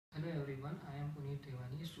I am Puneet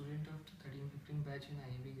Devani, student of the 13-15 batch in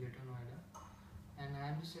IBA Greater Noida, and I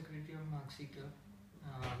am the secretary of MarC Club.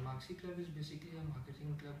 MarC Club is basically a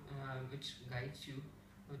marketing club which guides you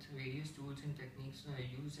with various tools and techniques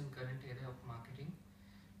used in current era of marketing.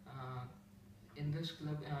 Uh, in this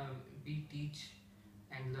club, we teach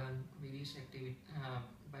and learn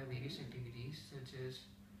by various activities such as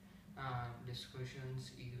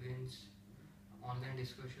discussions, events, online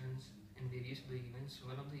discussions, and various other events.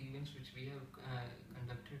 One of the events which we have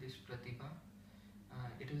conducted is Pratibha.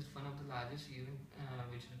 It is one of the largest event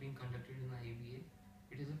which is being conducted in the IBA.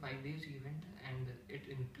 It is a 5 days event and it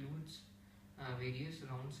includes various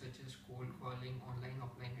rounds such as cold calling, online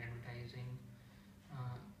offline advertising,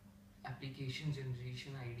 uh, application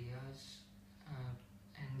generation ideas,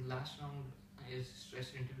 and last round is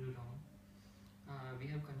stress interview round. We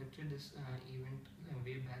have conducted this event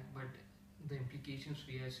way back, but the implications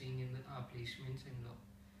we are seeing in our placements and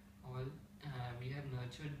all, we have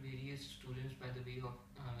nurtured various students by the way of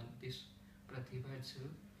this Pratibha itself.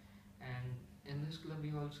 And in this club, we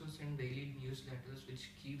also send daily newsletters which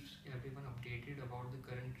keeps everyone updated about the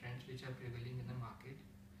current trends which are prevailing in the market.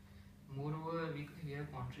 Moreover, we have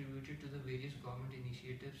contributed to the various government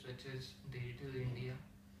initiatives such as Digital India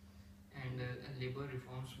and labor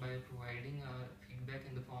reforms by providing feedback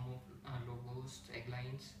in the form of logos,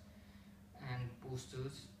 taglines, and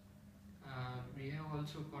posters. We have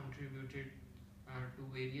also contributed to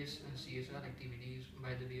various CSR activities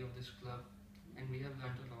by the way of this club, and we have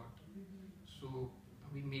learned a lot. So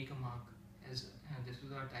we make a mark, as this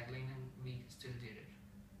is our tagline, and we still did it.